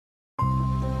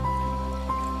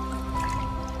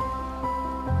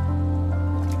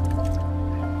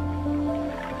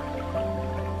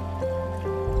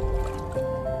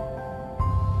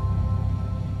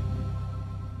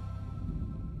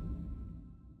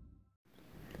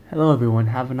Hello everyone,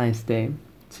 have a nice day.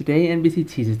 Today NBC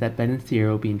teases that Ben and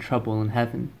Ciara will be in trouble in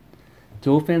heaven.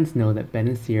 Duel fans know that Ben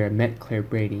and Ciara met Claire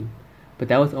Brady, but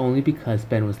that was only because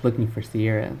Ben was looking for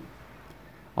Ciara.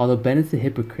 Although Ben is a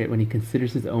hypocrite when he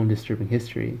considers his own disturbing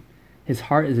history, his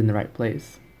heart is in the right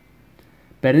place.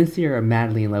 Ben and Ciara are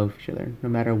madly in love with each other, no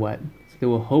matter what, so they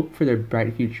will hope for their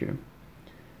bright future.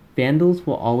 Vandals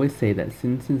will always say that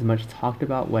Simpson's much talked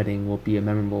about wedding will be a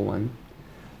memorable one.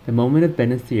 The moment of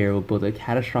Ben and Ciara will build a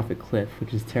catastrophic cliff,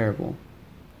 which is terrible.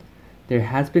 There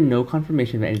has been no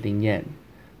confirmation of anything yet,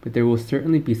 but there will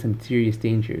certainly be some serious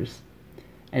dangers.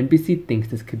 NBC thinks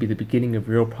this could be the beginning of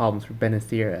real problems for Ben and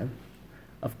Ciara.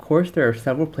 Of course, there are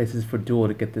several places for Duel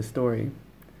to get this story.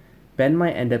 Ben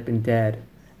might end up dead,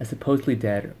 as supposedly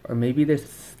dead, or maybe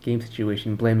there's a game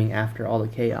situation blaming after all the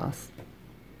chaos.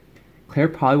 Claire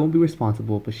probably won't be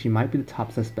responsible, but she might be the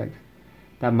top suspect.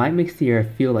 That might make Ciara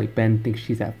feel like Ben thinks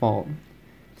she's at fault.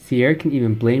 Ciara can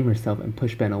even blame herself and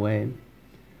push Ben away.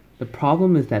 The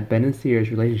problem is that Ben and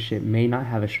Ciara's relationship may not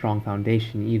have a strong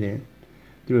foundation either,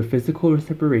 through a physical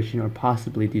separation or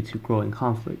possibly due to growing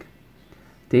conflict.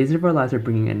 Days of Our Lives are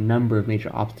bringing a number of major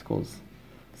obstacles,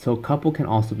 so a couple can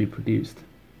also be produced.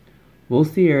 Will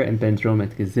Ciara and Ben's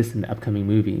romance exist in the upcoming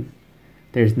movie?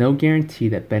 There is no guarantee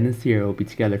that Ben and Ciara will be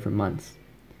together for months.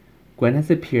 Gwen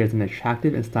has appeared as an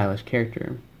attractive and stylish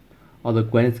character, although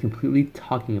Gwen is completely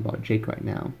talking about Jake right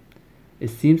now.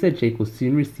 It seems that Jake will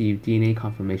soon receive DNA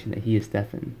confirmation that he is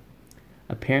Stefan.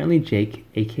 Apparently Jake,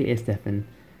 aka Stefan,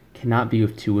 cannot be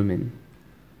with two women.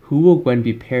 Who will Gwen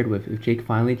be paired with if Jake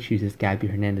finally chooses Gabby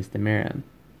Hernandez de Mera?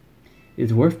 It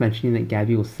is worth mentioning that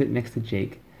Gabby will sit next to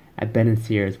Jake at Ben and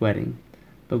Ciara's wedding,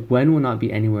 but Gwen will not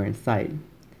be anywhere in sight.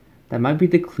 That might be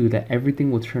the clue that everything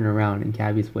will turn around in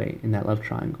Gabby's way in that love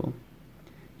triangle.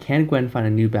 Can Gwen find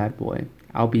a new bad boy,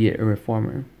 albeit a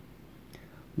reformer?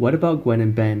 What about Gwen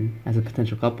and Ben as a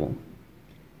potential couple?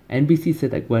 NBC said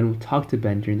that Gwen will talk to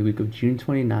Ben during the week of June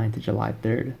 29 to July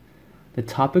 3rd. The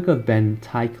topic of Ben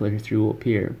tie killer history will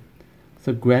appear,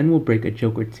 so Gwen will break a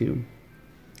joke or two.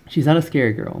 She's not a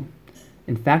scary girl.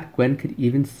 In fact, Gwen could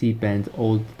even see Ben's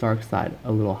old dark side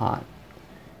a little hot.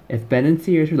 If Ben and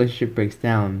Ciara's relationship breaks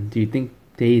down, do you think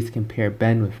Days can pair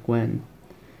Ben with Gwen?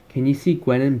 Can you see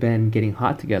Gwen and Ben getting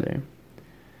hot together?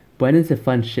 Gwen is a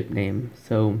fun ship name,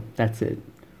 so that's it.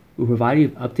 We'll provide you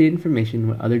with updated information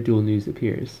when other Duel news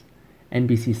appears.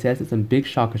 NBC says that some big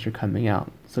shockers are coming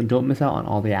out, so don't miss out on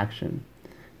all the action.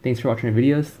 Thanks for watching our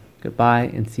videos,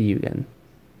 goodbye, and see you again.